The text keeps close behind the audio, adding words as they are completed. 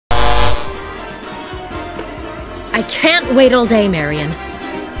I can't wait all day, Marion.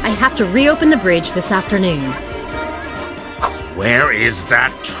 I have to reopen the bridge this afternoon. Where is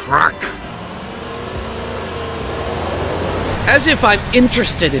that truck? As if I'm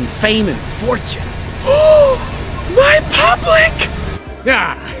interested in fame and fortune. My public!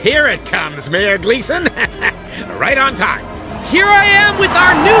 Ah, here it comes, Mayor Gleason. Right on time. Here I am with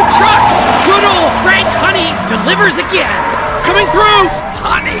our new truck! Good old Frank Honey delivers again! Coming through!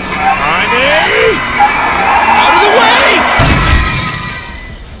 Honey! Honey! Out of the way!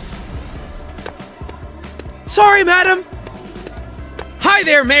 Sorry, madam. Hi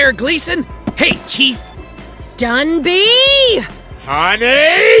there, Mayor Gleason. Hey, Chief. Dunby!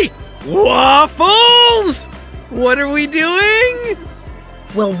 Honey! Waffles! What are we doing?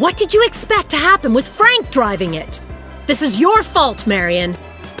 Well, what did you expect to happen with Frank driving it? This is your fault, Marion.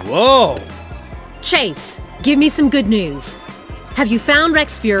 Whoa. Chase, give me some good news. Have you found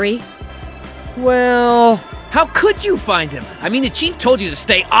Rex Fury? Well, how could you find him? I mean, the Chief told you to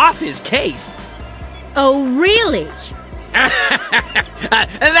stay off his case. Oh, really?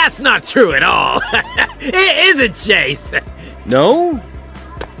 That's not true at all. Is it, Chase? No?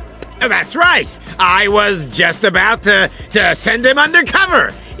 That's right. I was just about to send him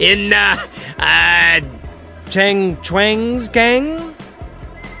undercover in, Chang Chuang's gang?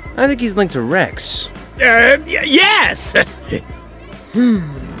 I think he's linked to Rex. Yes! Well,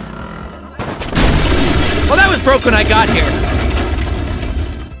 that was broke when I got here.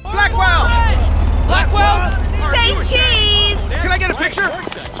 Blackwell! Blackwell! Say cheese! Can I get a picture?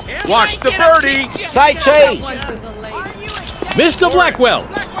 Watch the birdie! Say cheese! Mr. Blackwell,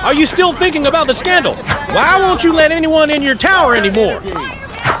 are you still thinking about the scandal? Why won't you let anyone in your tower anymore?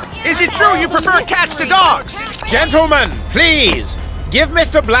 Is it true you prefer cats to dogs? Gentlemen, please, give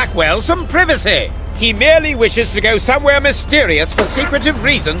Mr. Blackwell some privacy. He merely wishes to go somewhere mysterious for secretive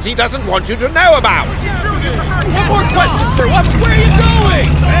reasons he doesn't want you to know about. Is it true you prefer One cats more to question, dogs? sir. Where are you going?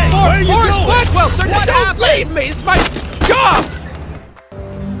 where are you Forrest going? Blackwell, sir. What Don't happened? leave me. It's my job.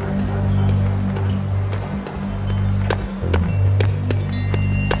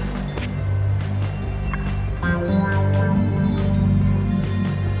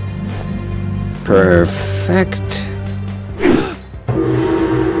 Perfect.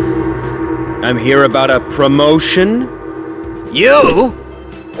 I'm here about a promotion. You?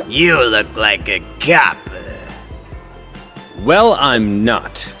 You look like a cop. Well, I'm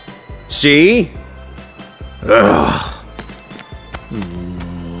not. See? Ugh.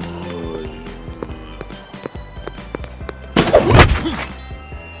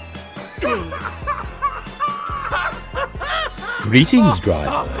 Greetings,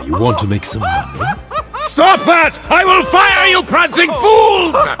 driver. You want to make some money? Stop that! I will fire you, prancing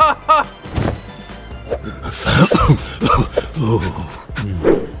fools!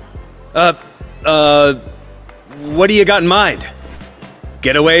 What do you got in mind?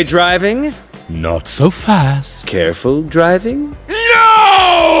 Getaway driving? Not so fast. Careful driving?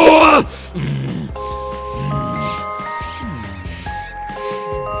 No!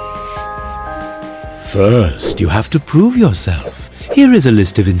 First, you have to prove yourself. Here is a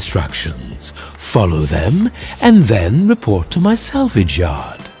list of instructions. Follow them, and then report to my salvage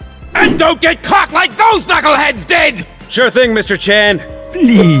yard. And don't get caught like those knuckleheads did! Sure thing, Mr. Chan.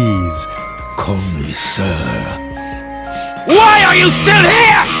 Please, call me sir. Why are you still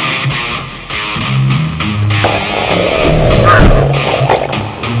here?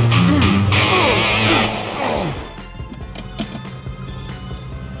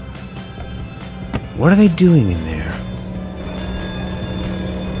 What are they doing in there?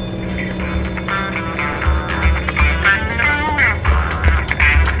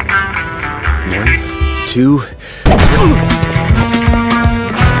 One, two...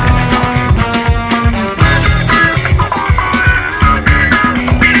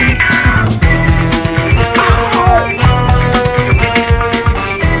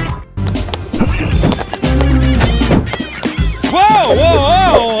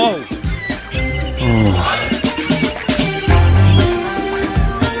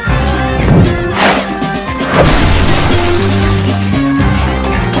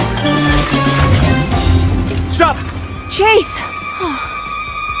 Chase!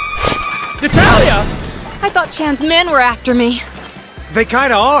 Natalia! I thought Chan's men were after me. They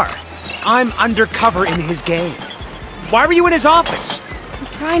kinda are. I'm undercover in his game. Why were you in his office? I'm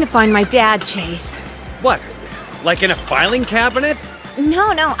trying to find my dad, Chase. What? Like in a filing cabinet?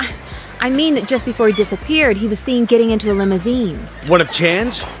 No. I mean that just before he disappeared, he was seen getting into a limousine. One of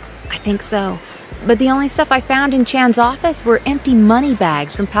Chan's? I think so. But the only stuff I found in Chan's office were empty money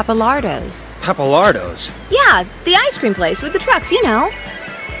bags from Papalardo's. Papalardo's? Yeah, the ice cream place with the trucks, you know.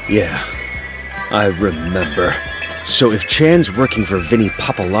 Yeah, I remember. So if Chan's working for Vinny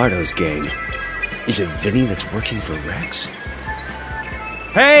Papalardo's gang, is it Vinny that's working for Rex?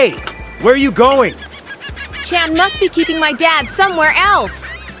 Hey! Where are you going? Chan must be keeping my dad somewhere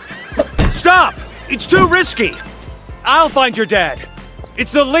else. Stop! It's too risky! I'll find your dad.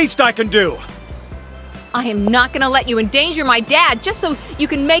 It's the least I can do. I am not gonna let you endanger my dad just so you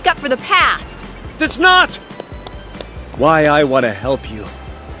can make up for the past. That's not! Why I want to help you.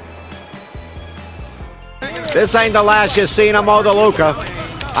 This ain't the last you've seen of Mo DeLuca.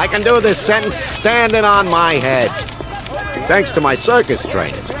 I can do this sentence standing on my head. Thanks to my circus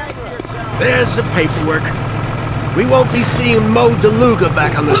training. There's the paperwork. We won't be seeing Mo DeLuca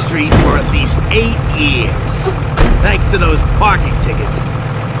back on the street for at least 8 years. Thanks to those parking tickets.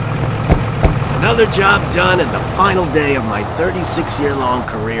 Another job done and the final day of my 36-year-long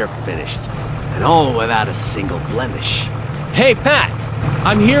career finished. And all without a single blemish. Hey, Pat!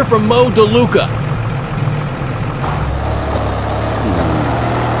 I'm here from Mo DeLuca.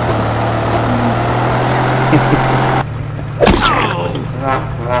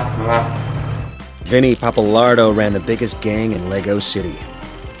 Vinny Papalardo ran the biggest gang in Lego City.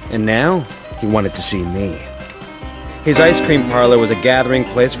 And now, he wanted to see me. His ice cream parlor was a gathering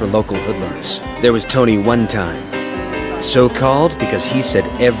place for local hoodlums. There was Tony One Time. So called because he said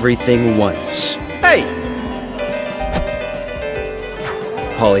everything once. Hey!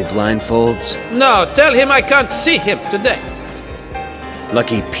 Polly Blindfolds. No, tell him I can't see him today.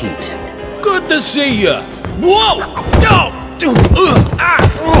 Lucky Pete. Good to see ya! Whoa!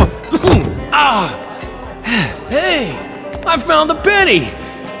 Hey! I found the penny!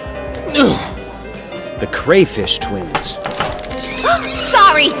 The Crayfish Twins.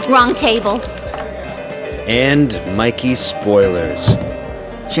 Sorry, wrong table. And Mikey Spoilers.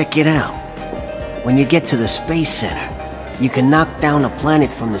 Check it out. When you get to the Space Center, you can knock down a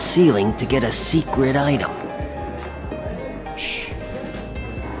planet from the ceiling to get a secret item.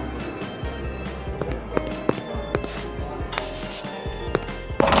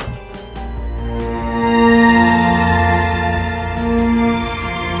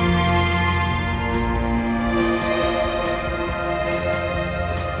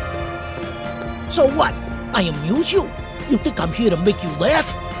 So what? I amuse you? You think I'm here to make you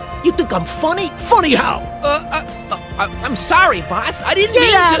laugh? You think I'm funny? Funny how? I'm sorry, boss. I didn't mean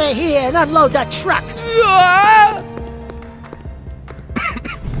to— Get out of here and unload that truck!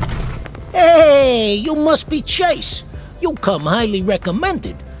 Hey, you must be Chase. You come highly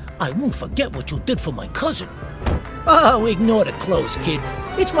recommended. I won't forget what you did for my cousin. Oh, ignore the clothes, kid.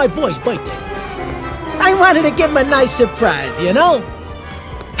 It's my boy's birthday. I wanted to give him a nice surprise, you know?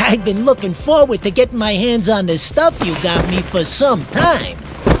 I've been looking forward to getting my hands on this stuff you got me for some time.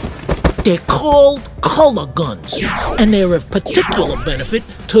 They're called color guns, and they're of particular benefit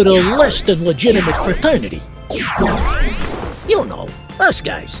to the less than legitimate fraternity. You know, us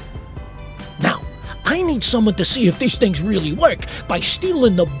guys. Now, I need someone to see if these things really work by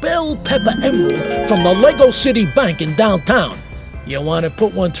stealing the bell pepper emerald from the Lego City Bank in downtown. You want to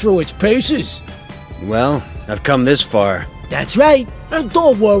put one through its paces? Well, I've come this far. That's right. And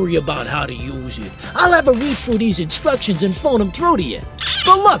don't worry about how to use it. I'll have a read through these instructions and phone them through to you.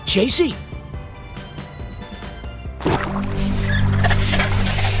 Good luck, Chasey.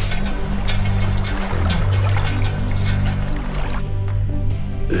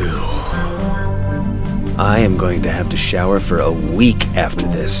 I am going to have to shower for a week after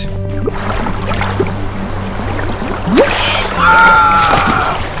this.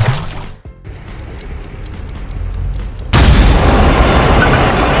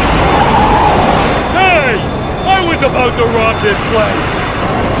 About to rob this place.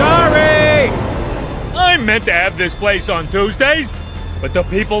 Sorry! I meant to have this place on Tuesdays, but the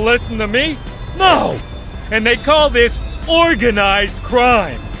people listen to me? No! And they call this organized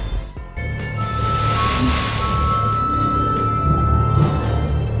crime.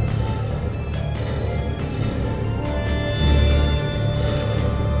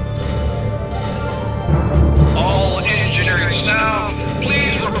 All engineering staff,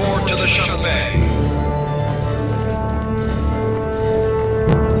 please report to the shuttle bay.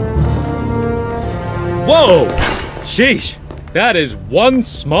 Whoa! Sheesh! That is one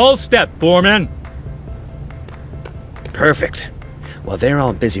small step, Foreman. Perfect. While they're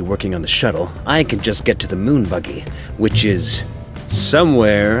all busy working on the shuttle, I can just get to the moon buggy, which is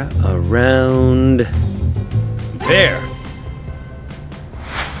somewhere around there.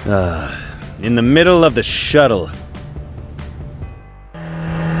 In the middle of the shuttle.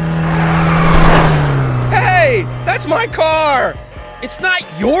 Hey! That's my car! It's not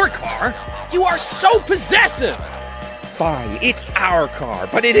your car! You are so possessive! Fine, it's our car,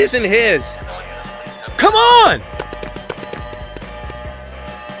 but it isn't his. Come on!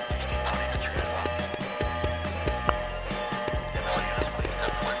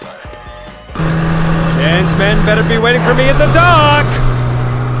 Frank's men better be waiting for me at the dock!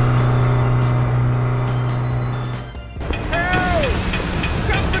 Help!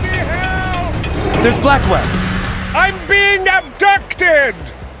 Somebody help! There's Blackwell! I'm being abducted!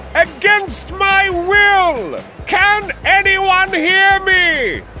 Against my will! Can anyone hear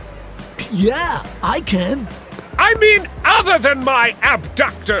me? Yeah, I can. I mean, other than my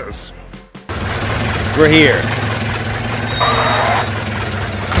abductors! We're here.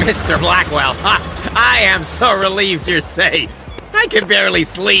 Mr. Blackwell, I am so relieved you're safe. I can barely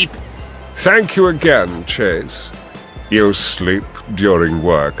sleep. Thank you again, Chase. You sleep during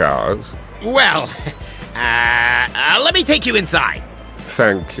work hours? Well, let me take you inside.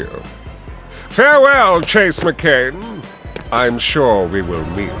 Thank you. Farewell, Chase McCain. I'm sure we will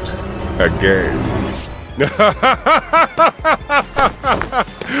meet again.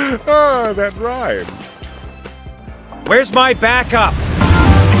 Oh, that rhymed. Where's my backup?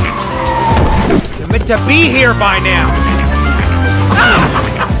 They're meant to be here by now.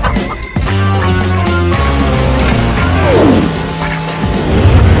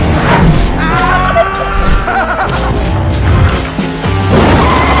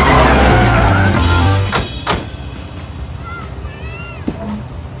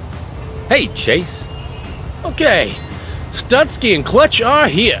 Hey, Chase. Okay, Stutsky and Clutch are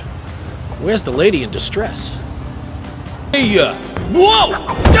here. Where's the lady in distress? Hey, whoa!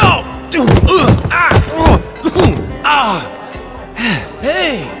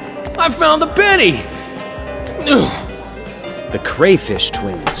 Hey, I found the penny! The Crayfish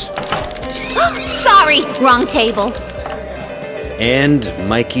Twins. Sorry, wrong table. And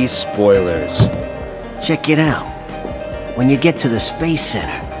Mikey's spoilers. Check it out. When you get to the Space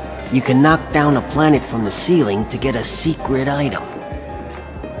Center, you can knock down a planet from the ceiling to get a secret item.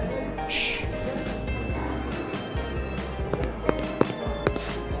 Shh.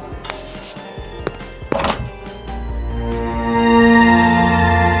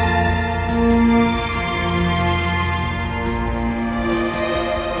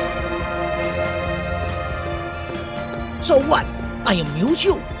 So what? I amuse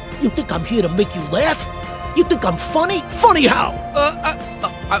you? You think I'm here to make you laugh? You think I'm funny? Funny how?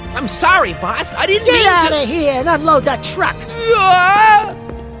 I'm sorry, boss. I didn't mean to— Get out of here and unload that truck!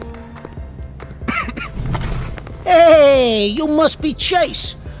 Hey, you must be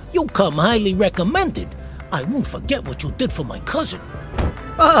Chase. You come highly recommended. I won't forget what you did for my cousin.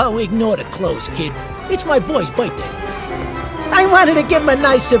 Oh, ignore the clothes, kid. It's my boy's birthday. I wanted to give him a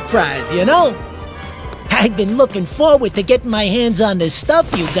nice surprise, you know? I've been looking forward to getting my hands on the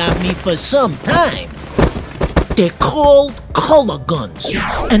stuff you got me for some time. They're called color guns,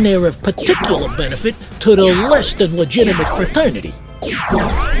 and they're of particular benefit to the less than legitimate fraternity.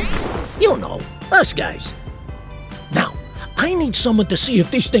 You know, us guys. Now, I need someone to see if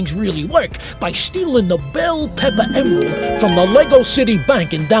these things really work by stealing the bell pepper emerald from the Lego City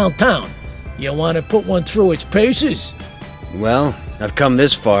Bank in downtown. You want to put one through its paces? Well, I've come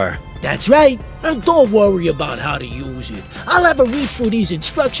this far. That's right. And don't worry about how to use it. I'll have a read through these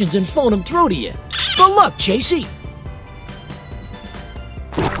instructions and phone them through to you. Good luck, Chasey.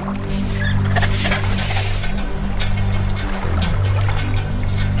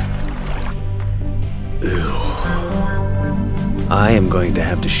 Ew. I am going to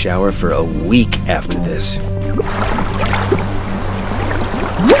have to shower for a week after this.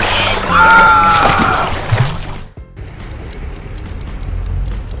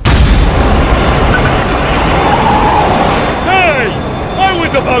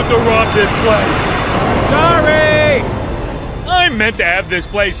 About to rob this place. Sorry! I meant to have this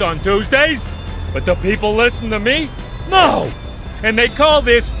place on Tuesdays, but the people listen to me? No! And they call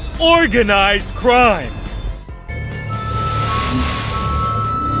this organized crime.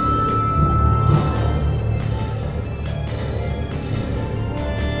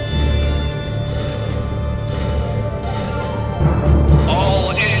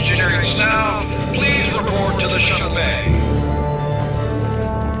 All engineering staff, please report to the shuttle bay.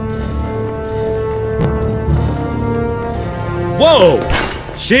 Whoa!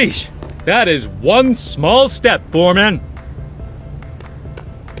 Sheesh! That is one small step, Foreman.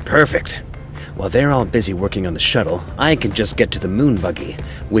 Perfect. While they're all busy working on the shuttle, I can just get to the moon buggy,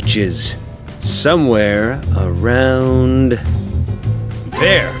 which is somewhere around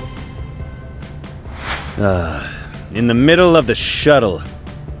there. In the middle of the shuttle.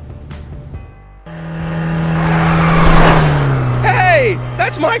 Hey!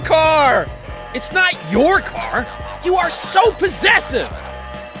 That's my car! It's not your car! You are so possessive!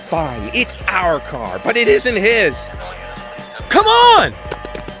 Fine, it's our car, but it isn't his. Come on!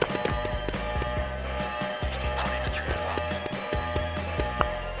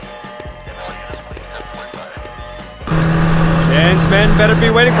 men better be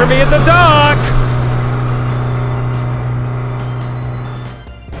waiting for me at the dock!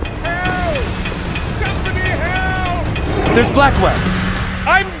 Somebody help! There's Blackwell!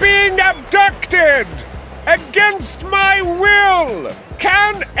 I'm being abducted! Against my will!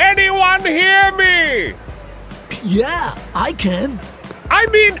 Can anyone hear me? Yeah, I can. I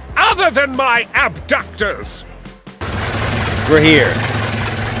mean, other than my abductors! We're here.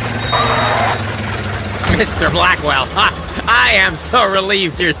 Mr. Blackwell, I am so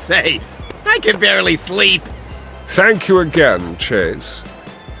relieved you're safe. I can barely sleep. Thank you again, Chase.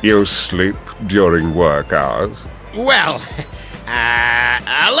 You sleep during work hours? Well,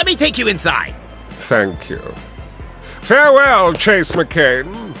 let me take you inside. Thank you. Farewell, Chase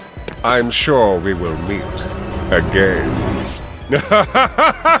McCain. I'm sure we will meet again.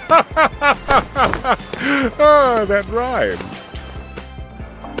 Oh, that rhymed.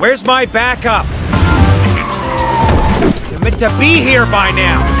 Where's my backup? You're meant to be here by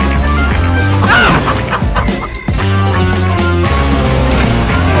now!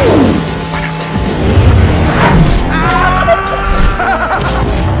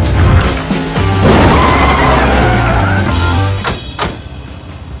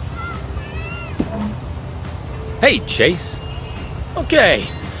 Hey, Chase. Okay,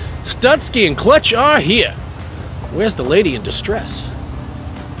 Studsky and Clutch are here. Where's the lady in distress?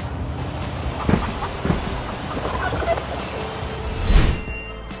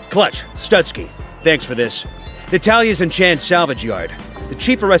 Clutch, Studsky, thanks for this. Natalia's in Chan's salvage yard. The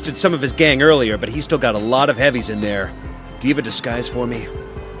chief arrested some of his gang earlier, but he's still got a lot of heavies in there. Do you have a disguise for me?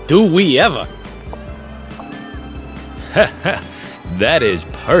 Do we ever? That is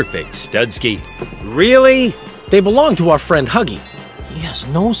perfect, Studsky. Really? They belong to our friend Huggy. He has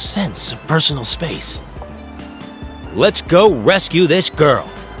no sense of personal space. Let's go rescue this girl.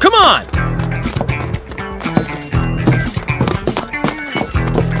 Come on!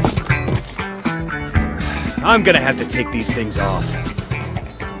 I'm gonna have to take these things off.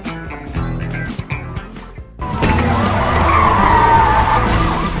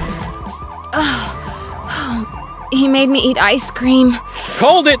 He made me eat ice cream.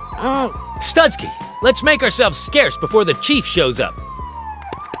 Hold it! Studsky, let's make ourselves scarce before the chief shows up.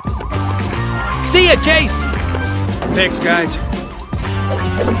 See ya, Chase! Thanks, guys.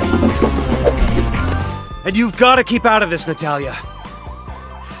 And you've got to keep out of this, Natalia.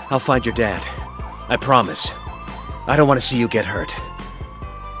 I'll find your dad. I promise. I don't want to see you get hurt.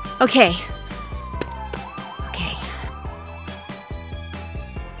 Okay. Okay.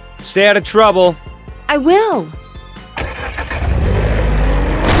 Stay out of trouble. I will.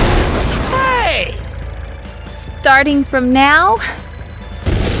 Hey! Starting from now?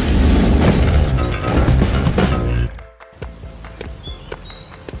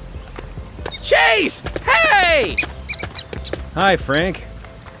 Chase! Hey! Hi, Frank.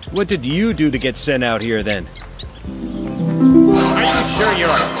 What did you do to get sent out here, then? Are you sure you're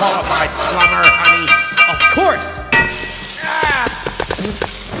a qualified plumber, honey? Of course!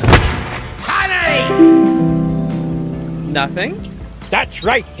 Honey! Nothing? That's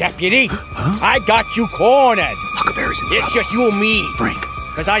right, Deputy. I got you cornered. Huckleberry's in It's just you and me. Frank,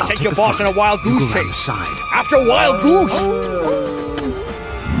 Because I sent take your the boss on front. a wild You goose go around chase. the side. After Wild Goose.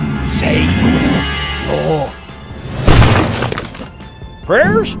 Say your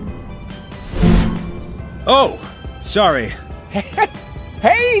prayers? Oh, sorry.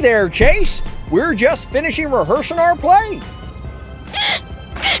 Hey there, Chase. We're just finishing rehearsing our play.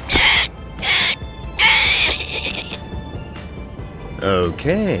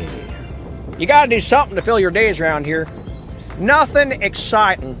 Okay. You gotta do something to fill your days around here. Nothing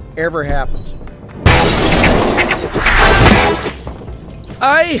exciting ever happens.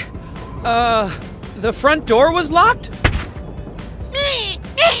 The front door was locked?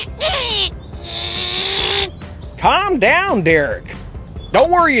 Calm down, Derek. Don't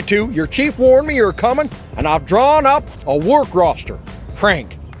worry, you two. Your chief warned me you're coming, and I've drawn up a work roster.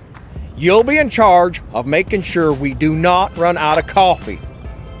 Frank, you'll be in charge of making sure we do not run out of coffee.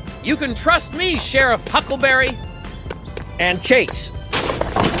 You can trust me, Sheriff Huckleberry. And Chase.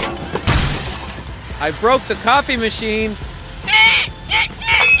 I broke the coffee machine.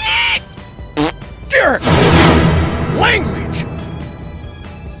 Derek! Language!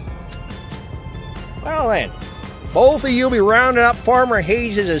 Well then, both of you will be rounding up Farmer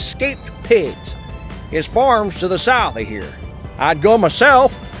Hayes' escaped pigs. His farm's to the south of here. I'd go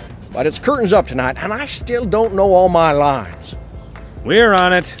myself, but it's curtains up tonight, and I still don't know all my lines. We're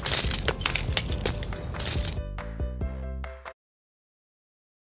on it.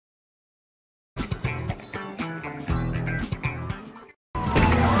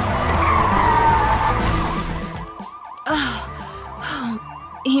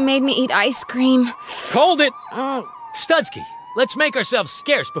 He made me eat ice cream. Hold it! Studsky, let's make ourselves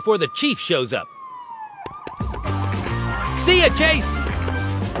scarce before the chief shows up. See ya, Chase!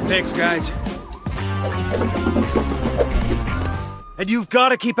 Thanks, guys. And you've got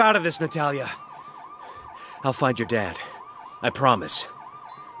to keep out of this, Natalia. I'll find your dad. I promise.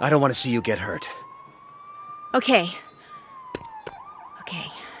 I don't want to see you get hurt. Okay. Okay.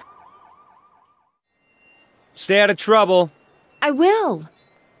 Stay out of trouble. I will.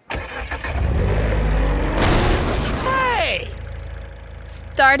 Hey!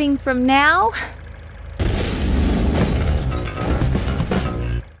 Starting from now?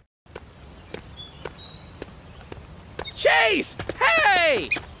 Chase! Hey!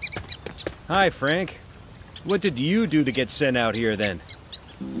 Hi, Frank. What did you do to get sent out here, then?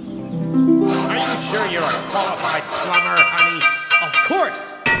 Are you sure you're a qualified plumber, honey? Of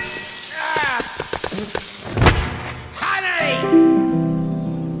course! Honey!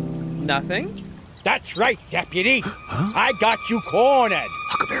 Nothing? That's right, Deputy. I got you cornered.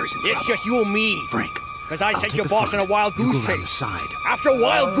 Huckleberry's in It's just you and me. Frank, Because I sent take your the boss on front. a wild You goose go around chase. the side. After a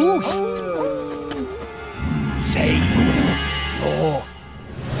wild goose. Say your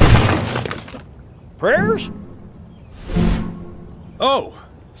prayers? Oh,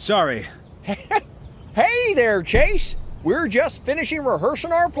 sorry. Hey there, Chase. We're just finishing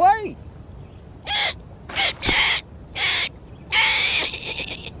rehearsing our play.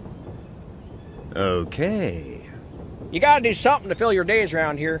 Okay. You gotta do something to fill your days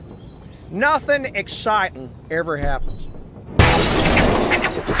around here. Nothing exciting ever happens.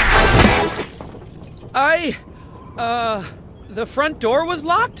 The front door was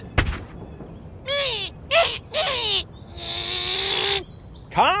locked?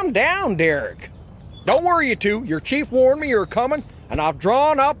 Calm down, Derek. Don't worry, you two. Your chief warned me you were coming, and I've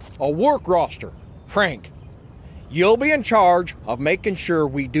drawn up a work roster. Frank, you'll be in charge of making sure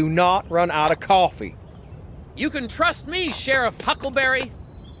we do not run out of coffee. You can trust me, Sheriff Huckleberry.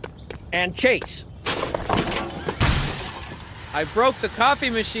 And Chase. I broke the coffee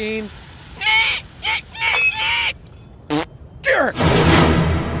machine. Derek!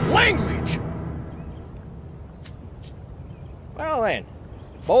 Language! Well then,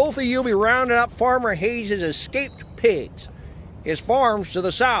 both of you be rounding up Farmer Hayes' escaped pigs. His farm's to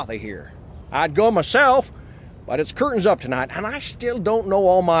the south of here. I'd go myself, but it's curtains up tonight, and I still don't know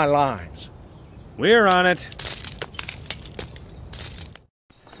all my lines. We're on it.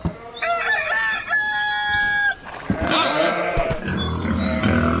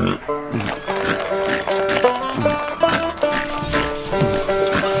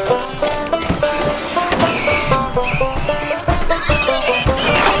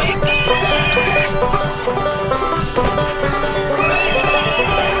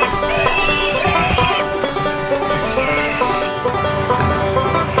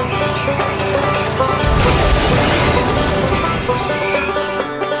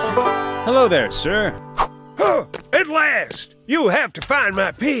 Hello there, sir. Oh, at last! You have to find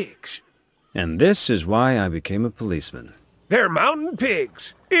my pigs. And this is why I became a policeman. They're mountain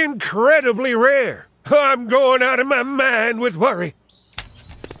pigs. Incredibly rare. I'm going out of my mind with worry.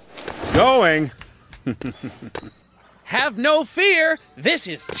 Going? Have no fear, this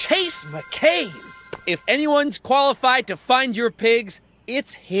is Chase McCain. If anyone's qualified to find your pigs,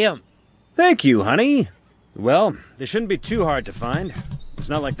 it's him. Thank you, honey. Well, they shouldn't be too hard to find. It's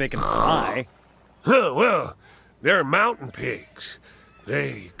not like they can fly. Oh, well, they're mountain pigs.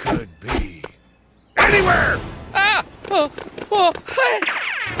 They could be anywhere! Ah!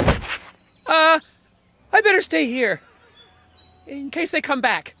 I better stay here. In case they come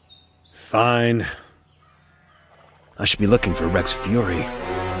back. Fine. I should be looking for Rex Fury.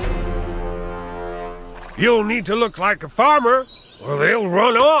 You'll need to look like a farmer, or they'll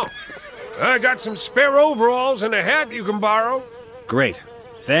run off. I got some spare overalls and a hat you can borrow. Great.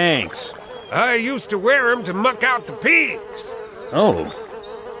 Thanks. I used to wear them to muck out the pigs. Oh.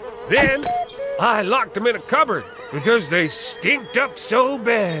 Then, I locked them in a cupboard because they stinked up so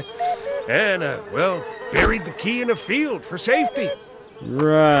bad. And, well, buried the key in a field for safety.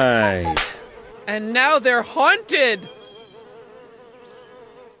 Right. And now they're haunted!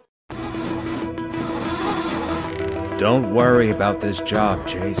 Don't worry about this job,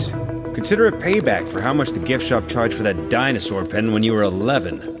 Chase. Consider it payback for how much the gift shop charged for that dinosaur pen when you were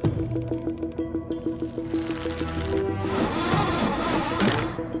 11.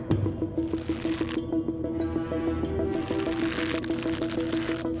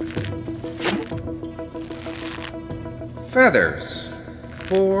 Feathers.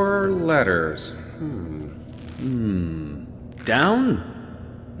 4 letters. Down?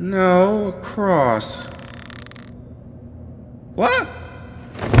 No, across. What?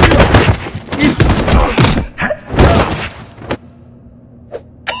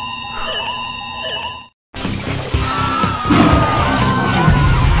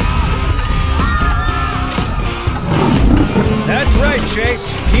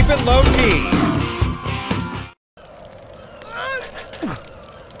 Chase. Keep it low-key.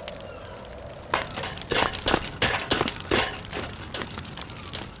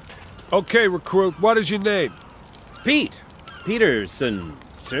 Okay, recruit, what is your name? Pete. Peterson,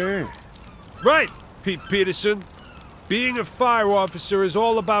 sir. Right, Pete Peterson. Being a fire officer is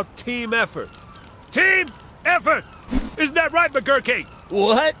all about team effort. Team effort! Isn't that right, McGurky?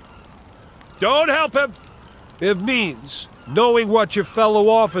 What? Don't help him. It means knowing what your fellow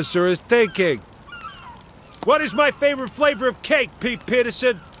officer is thinking. What is my favorite flavor of cake, Pete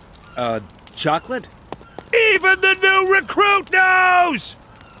Peterson? Chocolate? Even the new recruit knows!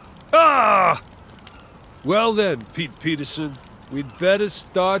 Ah! Well then, Pete Peterson, we'd better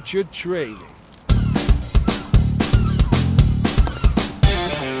start your training.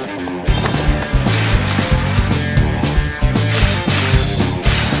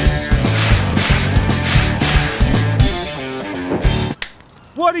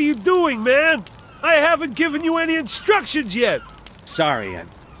 What are you doing, man? I haven't given you any instructions yet. Sorry,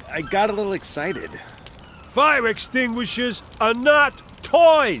 I got a little excited. Fire extinguishers are not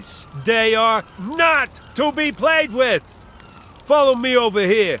toys. They are not to be played with. Follow me over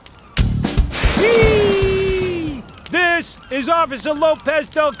here. Whee! This is Officer Lopez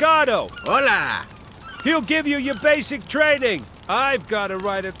Delgado. Hola. He'll give you your basic training. I've got to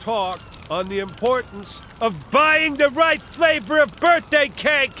write a talk on the importance of buying the right flavor of birthday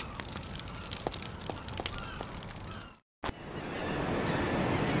cake.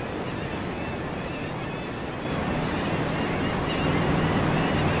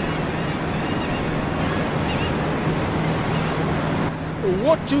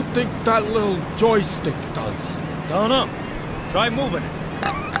 What you think that little joystick does? Don't know. Try moving it.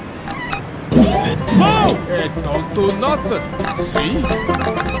 Whoa! It don't do nothing. See?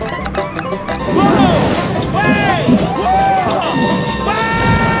 Whoa! Wait! Whoa!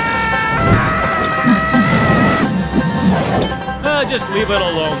 Just leave it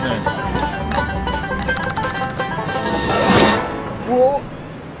alone then. Whoa!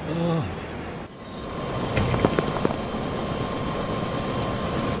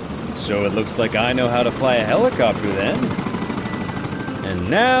 So it looks like I know how to fly a helicopter then. And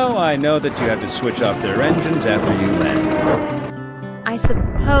now I know that you have to switch off their engines after you land. I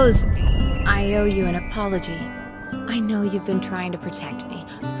suppose I owe you an apology. I know you've been trying to protect me.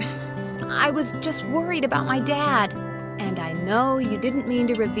 I was just worried about my dad. And I know you didn't mean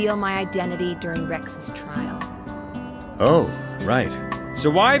to reveal my identity during Rex's trial. Oh, right. So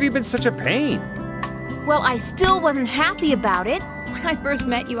why have you been such a pain? Well, I still wasn't happy about it. When I first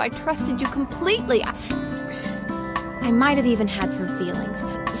met you, I trusted you completely. I might have even had some feelings.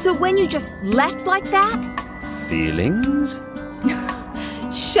 So when you just left like that... Feelings?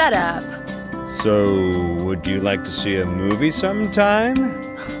 Shut up. So, would you like to see a movie sometime?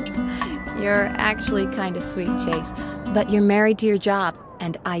 You're actually kind of sweet, Chase. But you're married to your job,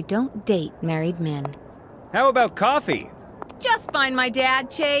 and I don't date married men. How about coffee? Just find my dad,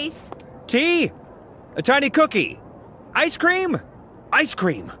 Chase. Tea? A tiny cookie? Ice cream? Ice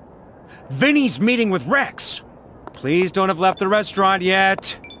cream. Vinny's meeting with Rex. Please don't have left the restaurant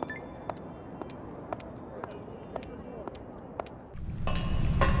yet.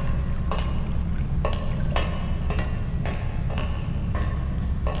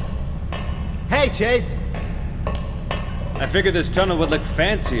 Hey, Chase. I figured this tunnel would look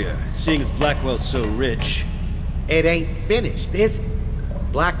fancier, seeing as Blackwell's so rich. It ain't finished, is it?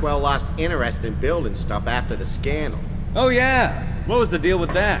 Blackwell lost interest in building stuff after the scandal. Oh yeah? What was the deal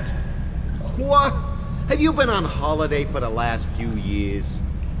with that? What? Have you been on holiday for the last few years?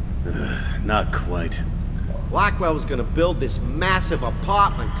 Not quite. Blackwell was gonna build this massive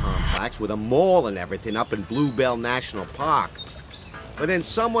apartment complex with a mall and everything up in Bluebell National Park. But then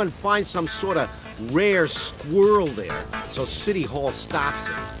someone finds some sort of rare squirrel there, so City Hall stops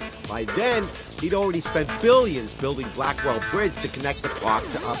it. By then, he'd already spent billions building Blackwell Bridge to connect the park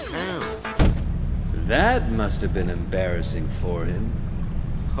to uptown. That must have been embarrassing for him.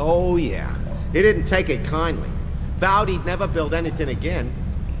 Oh yeah, he didn't take it kindly. Vowed he'd never build anything again.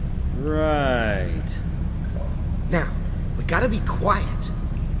 Right. Now, we gotta be quiet.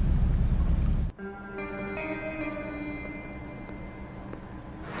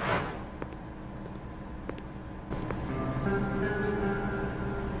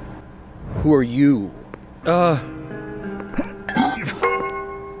 Who are you?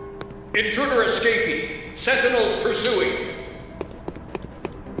 Intruder escaping. Sentinels pursuing.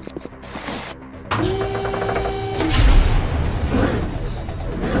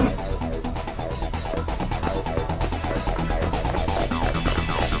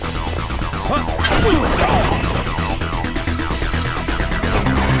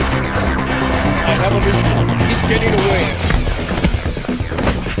 have him. He's getting away.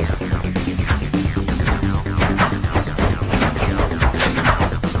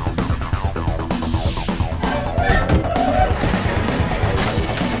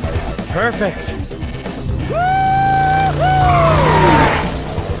 Perfect.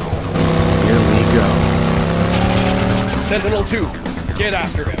 Here we go. Sentinel 2, get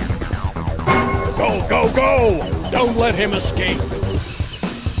after him. Go, go, go! Don't let him escape.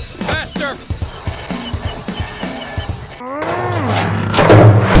 Faster!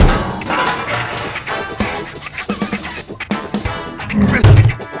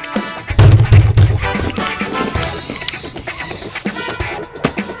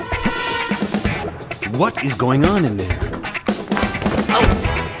 What is going on in there?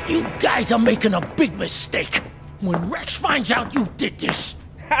 Oh, you guys are making a big mistake. When Rex finds out you did this...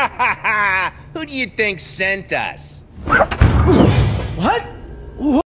 Ha ha ha! Who do you think sent us? What?